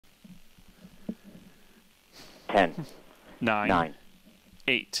10, 9, 9,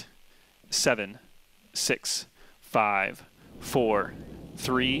 8, 7, 6, 5, 4,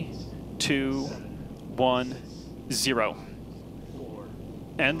 3, 2, 1, 0.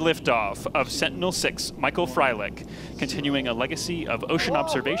 And liftoff of Sentinel-6 Michael Freilich, continuing a legacy of ocean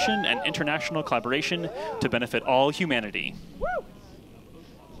observation and international collaboration to benefit all humanity.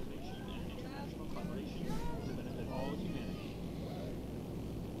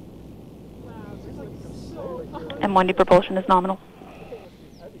 M1D propulsion is nominal.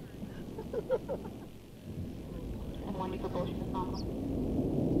 M1D propulsion is nominal.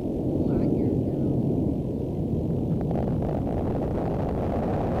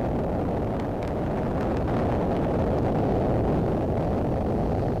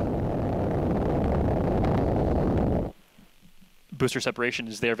 Booster separation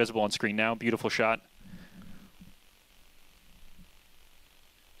is there, visible on screen now. Beautiful shot.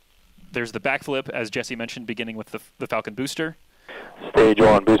 There's the backflip, as Jesse mentioned, beginning with the Falcon booster. Stage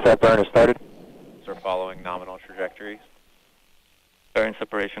 1, boost back burn is started. We're following nominal trajectories. Fairing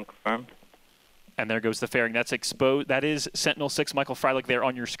separation confirmed. And there goes the fairing. That's exposed. That is Sentinel-6 Michael Freilich there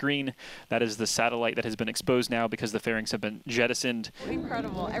on your screen. That is the satellite that has been exposed now because the fairings have been jettisoned.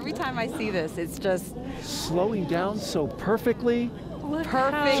 Incredible. Every time I see this, it's just slowing down so perfectly.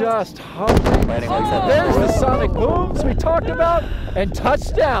 perfect. Just hovering. There's the sonic booms we talked about, and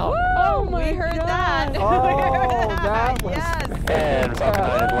touchdown. Oh, we heard that. Oh, that was yes. And Falcon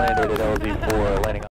 9 has landed at LZ4, landing